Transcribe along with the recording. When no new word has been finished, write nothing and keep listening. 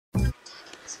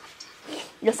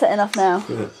You're setting off now.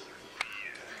 Yeah.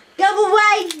 Go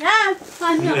away! No,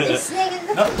 I'm not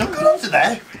listening. No, don't go up to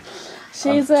there.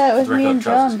 She's with me and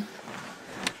John.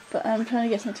 But I'm trying to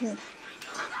get some tea.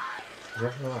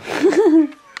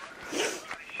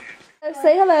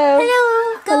 Say hello.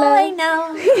 Hello, go away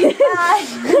now. Bye.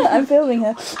 I'm filming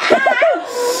her.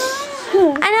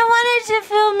 I don't want her to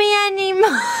film me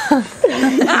anymore.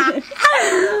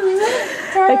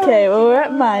 Okay, well we're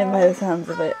at mine by the sounds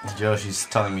of it. Joe, she's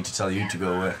telling me to tell you to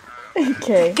go away.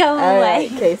 Okay. Go away.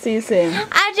 Okay, see you soon.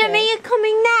 Adam, are you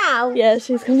coming now? Yeah,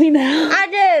 she's coming now.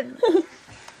 Adam!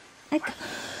 You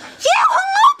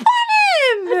hung up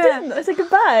on him! I said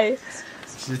goodbye.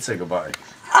 She did say goodbye.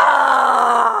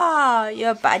 Oh,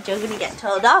 you're bad. You're going to get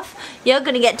told off. You're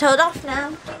going to get told off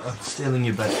now. I'm stealing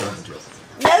your bed forever, Joe.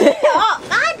 No, you're not.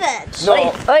 My bed. No.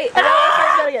 Wait, I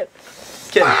don't know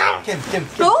Kim.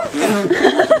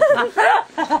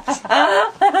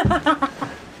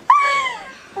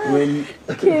 When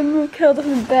Kim curled up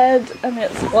in bed and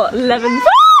it's what,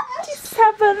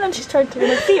 11:57 and she's trying to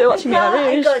my feet watching me on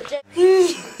Rouge.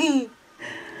 You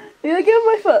let go of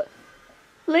my foot.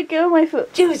 Let go of my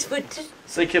foot. Joe's foot.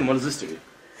 say, Kim, what does this do?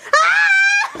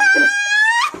 Ah!